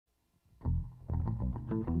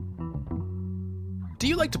Do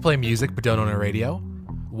you like to play music but don't own a radio?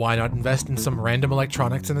 Why not invest in some random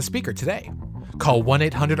electronics and a speaker today? Call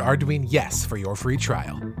 1-800-ARDUINO-YES for your free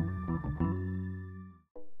trial.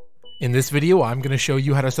 In this video, I'm going to show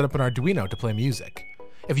you how to set up an Arduino to play music.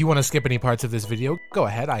 If you want to skip any parts of this video, go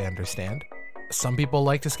ahead, I understand. Some people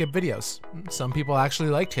like to skip videos. Some people actually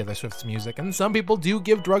like Taylor Swift's music, and some people do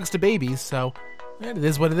give drugs to babies, so it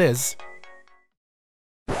is what it is.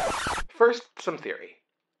 First, some theory.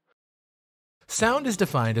 Sound is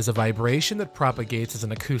defined as a vibration that propagates as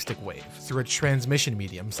an acoustic wave through a transmission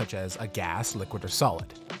medium such as a gas, liquid, or solid.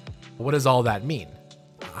 What does all that mean?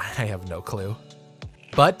 I have no clue.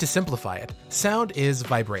 But to simplify it, sound is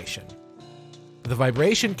vibration. The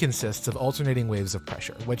vibration consists of alternating waves of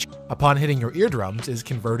pressure, which, upon hitting your eardrums, is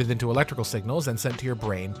converted into electrical signals and sent to your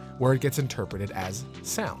brain, where it gets interpreted as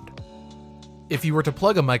sound. If you were to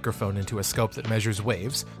plug a microphone into a scope that measures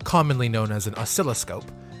waves, commonly known as an oscilloscope,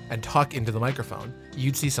 and talk into the microphone,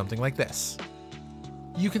 you'd see something like this.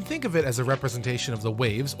 You can think of it as a representation of the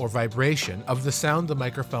waves or vibration of the sound the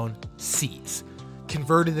microphone sees,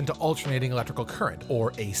 converted into alternating electrical current,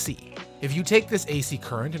 or AC. If you take this AC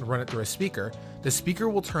current and run it through a speaker, the speaker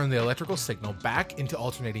will turn the electrical signal back into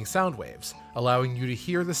alternating sound waves, allowing you to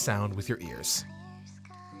hear the sound with your ears.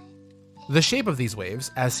 The shape of these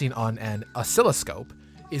waves, as seen on an oscilloscope,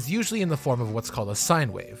 is usually in the form of what's called a sine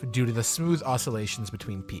wave, due to the smooth oscillations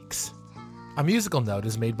between peaks. A musical note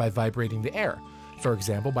is made by vibrating the air, for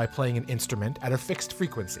example by playing an instrument at a fixed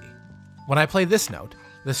frequency. When I play this note,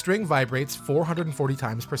 the string vibrates 440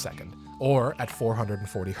 times per second, or at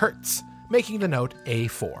 440 hertz, making the note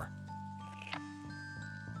A4.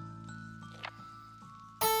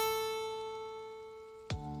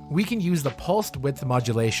 We can use the pulsed width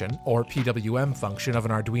modulation, or PWM function of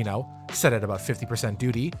an Arduino, set at about 50%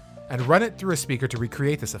 duty, and run it through a speaker to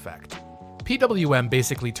recreate this effect. PWM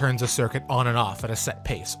basically turns a circuit on and off at a set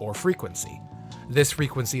pace, or frequency. This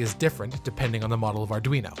frequency is different depending on the model of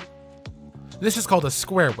Arduino. This is called a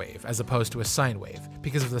square wave as opposed to a sine wave,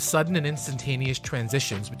 because of the sudden and instantaneous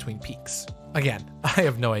transitions between peaks. Again, I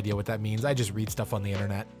have no idea what that means, I just read stuff on the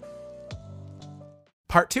internet.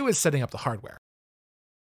 Part 2 is setting up the hardware.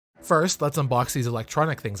 First, let's unbox these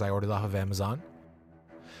electronic things I ordered off of Amazon.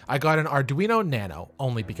 I got an Arduino Nano,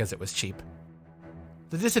 only because it was cheap.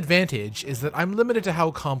 The disadvantage is that I'm limited to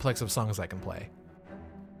how complex of songs I can play.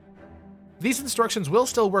 These instructions will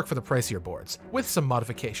still work for the pricier boards, with some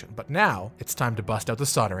modification, but now it's time to bust out the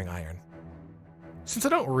soldering iron. Since I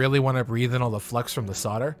don't really want to breathe in all the flux from the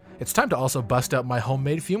solder, it's time to also bust out my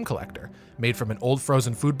homemade fume collector, made from an old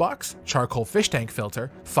frozen food box, charcoal fish tank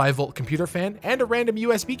filter, 5-volt computer fan, and a random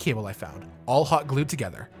USB cable I found, all hot glued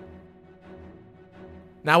together.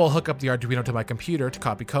 Now I'll hook up the Arduino to my computer to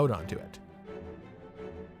copy code onto it.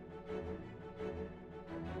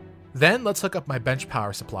 Then let's hook up my bench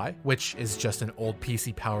power supply, which is just an old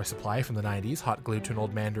PC power supply from the 90s, hot glued to an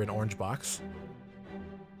old Mandarin orange box.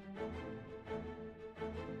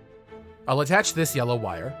 I'll attach this yellow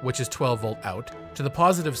wire, which is 12 volt out, to the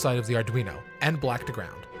positive side of the Arduino, and black to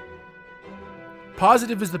ground.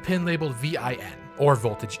 Positive is the pin labeled VIN, or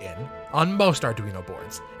voltage in, on most Arduino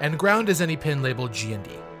boards, and ground is any pin labeled G and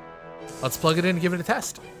D. Let's plug it in and give it a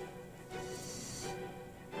test.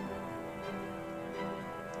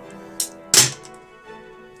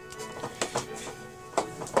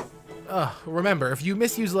 Remember, if you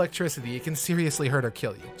misuse electricity, it can seriously hurt or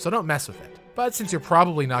kill you, so don't mess with it. But since you're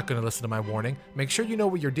probably not going to listen to my warning, make sure you know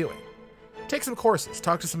what you're doing. Take some courses,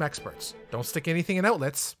 talk to some experts. Don't stick anything in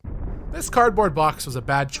outlets. This cardboard box was a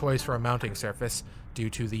bad choice for a mounting surface due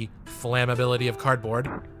to the flammability of cardboard.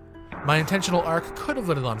 My intentional arc could have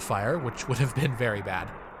lit it on fire, which would have been very bad.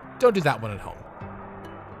 Don't do that one at home.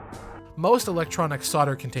 Most electronic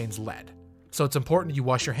solder contains lead, so it's important you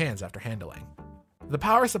wash your hands after handling. The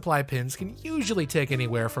power supply pins can usually take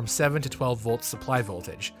anywhere from 7 to 12 volts supply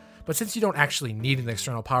voltage, but since you don't actually need an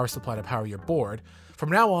external power supply to power your board, from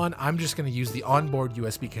now on I'm just going to use the onboard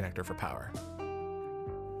USB connector for power.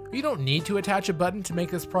 You don't need to attach a button to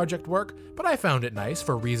make this project work, but I found it nice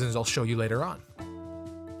for reasons I'll show you later on.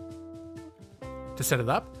 To set it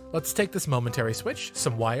up, let's take this momentary switch,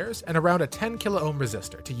 some wires, and around a 10 kilo ohm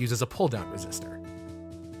resistor to use as a pull-down resistor.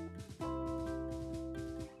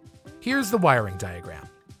 Here's the wiring diagram.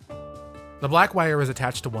 The black wire is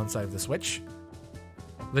attached to one side of the switch.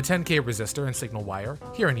 The 10K resistor and signal wire,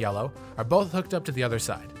 here in yellow, are both hooked up to the other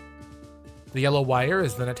side. The yellow wire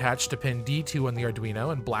is then attached to pin D2 on the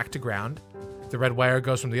Arduino and black to ground. The red wire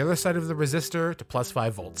goes from the other side of the resistor to plus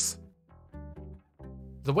 5 volts.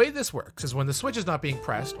 The way this works is when the switch is not being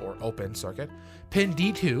pressed, or open circuit, pin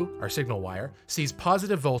D2, our signal wire, sees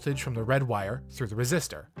positive voltage from the red wire through the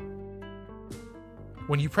resistor.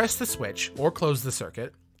 When you press the switch or close the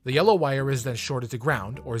circuit, the yellow wire is then shorted to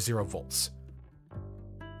ground or 0 volts.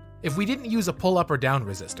 If we didn't use a pull up or down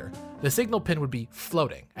resistor, the signal pin would be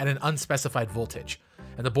floating at an unspecified voltage,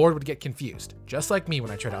 and the board would get confused, just like me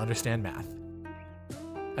when I try to understand math.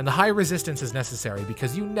 And the high resistance is necessary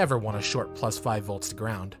because you never want to short plus 5 volts to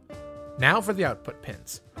ground. Now for the output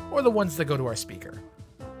pins, or the ones that go to our speaker.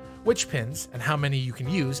 Which pins and how many you can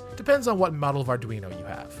use depends on what model of Arduino you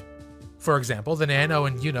have. For example, the Nano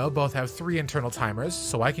and Uno both have 3 internal timers,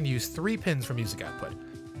 so I can use 3 pins for music output.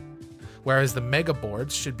 Whereas the Mega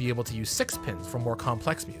boards should be able to use 6 pins for more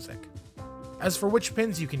complex music. As for which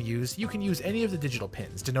pins you can use any of the digital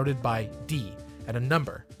pins denoted by D and a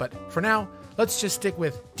number, but for now, let's just stick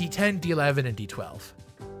with D10, D11, and D12.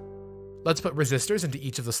 Let's put resistors into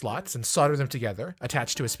each of the slots and solder them together,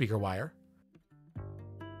 attached to a speaker wire.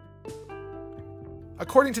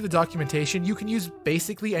 According to the documentation, you can use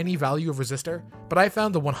basically any value of resistor, but I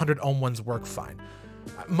found the 100 ohm ones work fine,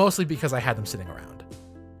 mostly because I had them sitting around.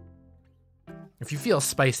 If you feel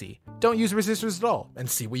spicy, don't use resistors at all and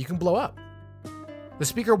see what you can blow up. The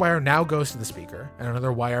speaker wire now goes to the speaker and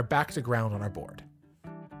another wire back to ground on our board.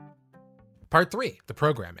 Part 3, the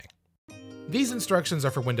programming. These instructions are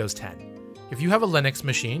for Windows 10. If you have a Linux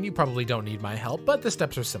machine, you probably don't need my help, but the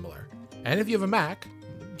steps are similar. And if you have a Mac,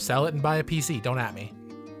 sell it and buy a PC, don't at me.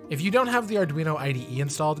 If you don't have the Arduino IDE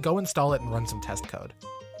installed, go install it and run some test code.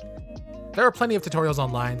 There are plenty of tutorials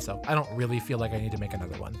online, so I don't really feel like I need to make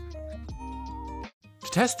another one. To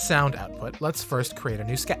test sound output, let's first create a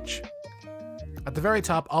new sketch. At the very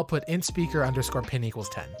top, I'll put int_speaker_pin equals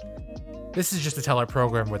 10. This is just to tell our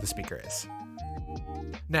program where the speaker is.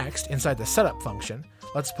 Next, inside the setup function,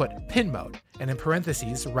 let's put pin mode, and in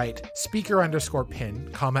parentheses, write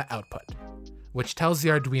speaker_pin, output, which tells the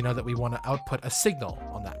Arduino that we want to output a signal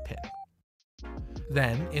on that pin.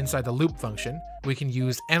 Then, inside the loop function, we can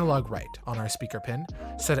use analog write on our speaker pin,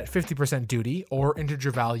 set at 50% duty or integer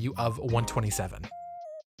value of 127.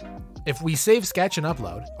 If we save sketch and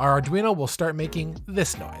upload, our Arduino will start making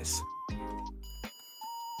this noise.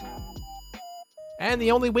 And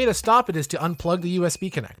the only way to stop it is to unplug the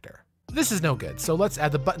USB connector. This is no good, so let's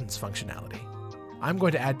add the buttons functionality. I'm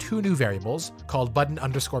going to add 2 new variables called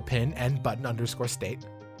button_pin and button_state.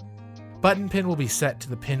 Button pin will be set to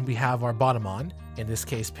the pin we have our bottom on, in this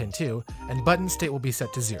case pin 2, and button state will be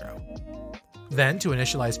set to 0. Then, to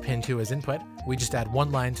initialize pin 2 as input, we just add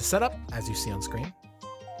 1 line to setup, as you see on screen.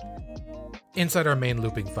 Inside our main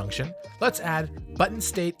looping function, let's add button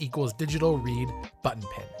state equals digital read button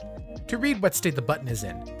pin to read what state the button is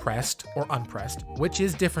in, pressed or unpressed, which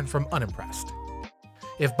is different from unimpressed.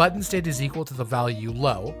 If button state is equal to the value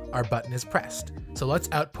low, our button is pressed, so let's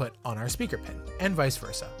output on our speaker pin, and vice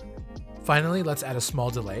versa. Finally, let's add a small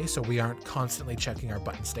delay so we aren't constantly checking our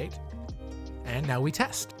button state. And now we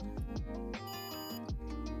test.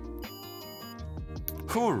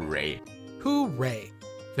 Hooray! Hooray!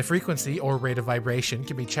 The frequency or rate of vibration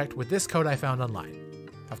can be checked with this code I found online.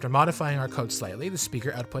 After modifying our code slightly, the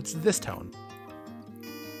speaker outputs this tone.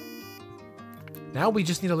 Now we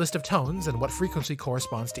just need a list of tones and what frequency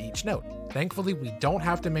corresponds to each note. Thankfully, we don't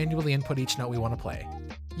have to manually input each note we want to play.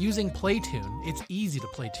 Using PlayTune, it's easy to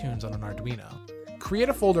play tunes on an Arduino. Create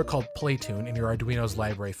a folder called PlayTune in your Arduino's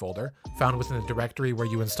library folder, found within the directory where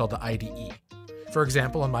you installed the IDE. For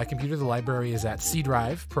example, on my computer, the library is at C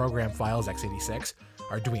drive, program files x86,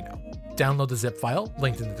 Arduino. Download the zip file,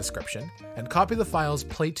 linked in the description, and copy the files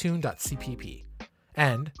playtune.cpp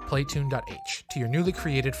and playtune.h to your newly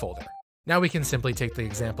created folder. Now we can simply take the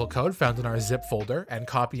example code found in our zip folder and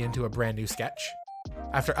copy into a brand new sketch.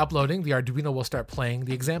 After uploading, the Arduino will start playing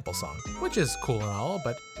the example song, which is cool and all,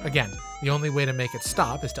 but again, the only way to make it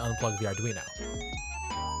stop is to unplug the Arduino.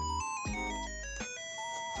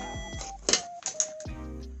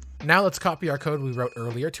 Now let's copy our code we wrote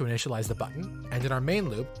earlier to initialize the button, and in our main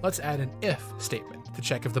loop, let's add an if statement to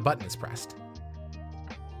check if the button is pressed.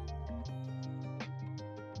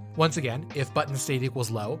 Once again, if button state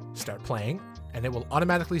equals low, start playing, and it will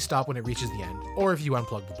automatically stop when it reaches the end, or if you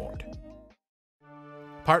unplug the board.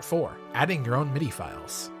 Part 4, adding your own MIDI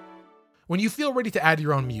files. When you feel ready to add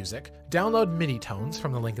your own music, download MIDI tones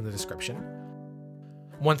from the link in the description.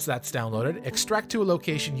 Once that's downloaded, extract to a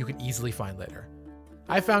location you can easily find later.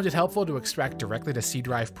 I found it helpful to extract directly to C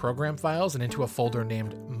drive program files and into a folder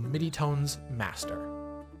named MIDI Tones Master.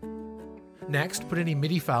 Next, put any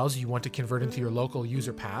MIDI files you want to convert into your local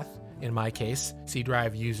user path, in my case, C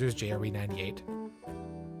drive users JRE98.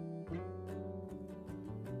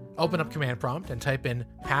 Open up command prompt and type in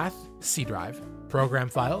path C drive, program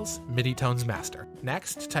files, MIDI Tones Master.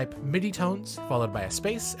 Next, type MIDI tones, followed by a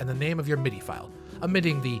space and the name of your MIDI file.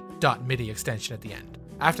 omitting the .midi extension at the end.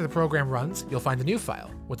 After the program runs, you'll find a new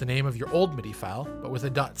file with the name of your old MIDI file, but with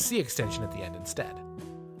a .c extension at the end instead.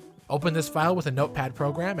 Open this file with a Notepad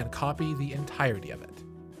program and copy the entirety of it.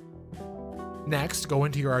 Next, go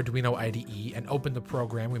into your Arduino IDE and open the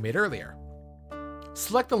program we made earlier.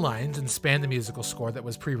 Select the lines and span the musical score that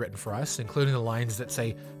was pre-written for us, including the lines that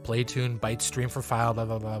say play tune, byte stream for file, blah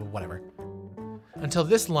blah blah, whatever, until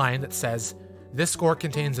this line that says this score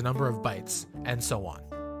contains a number of bytes, and so on.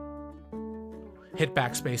 Hit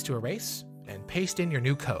backspace to erase, and paste in your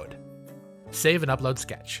new code. Save and upload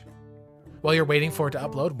sketch. While you're waiting for it to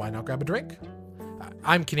upload, why not grab a drink?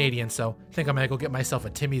 I'm Canadian, so I think I'm gonna go get myself a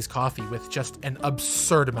Timmy's coffee with just an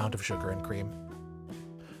absurd amount of sugar and cream.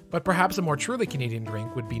 But perhaps a more truly Canadian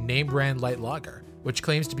drink would be name brand light lager, which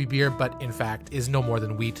claims to be beer but in fact is no more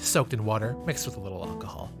than wheat soaked in water mixed with a little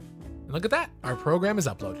alcohol. And look at that, our program is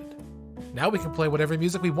uploaded. Now we can play whatever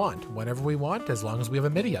music we want, whenever we want, as long as we have a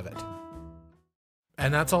MIDI of it.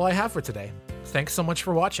 And that's all I have for today. Thanks so much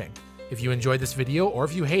for watching. If you enjoyed this video or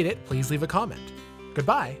if you hate it, please leave a comment.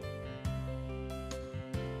 Goodbye.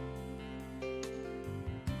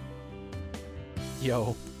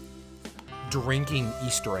 Yo, drinking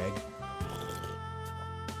Easter egg.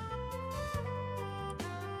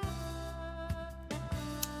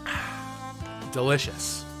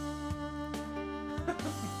 Delicious.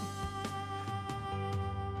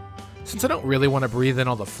 Since I don't really want to breathe in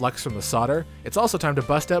all the flux from the solder, it's also time to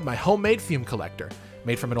bust out my homemade fume collector,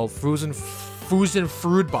 made from an old frozen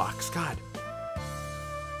fruit box. God.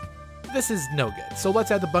 This is no good, so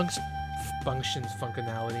let's add the functions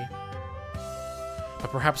functionality.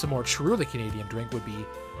 But perhaps a more truly Canadian drink would be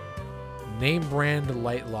name brand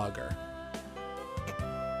light lager.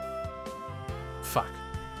 Fuck.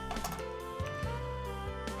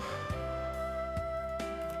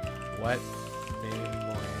 What name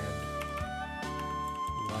brand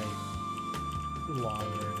light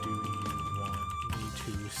lager do you want me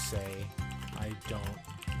to say? I don't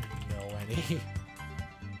know any.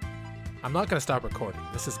 I'm not gonna stop recording.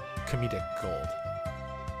 This is comedic gold.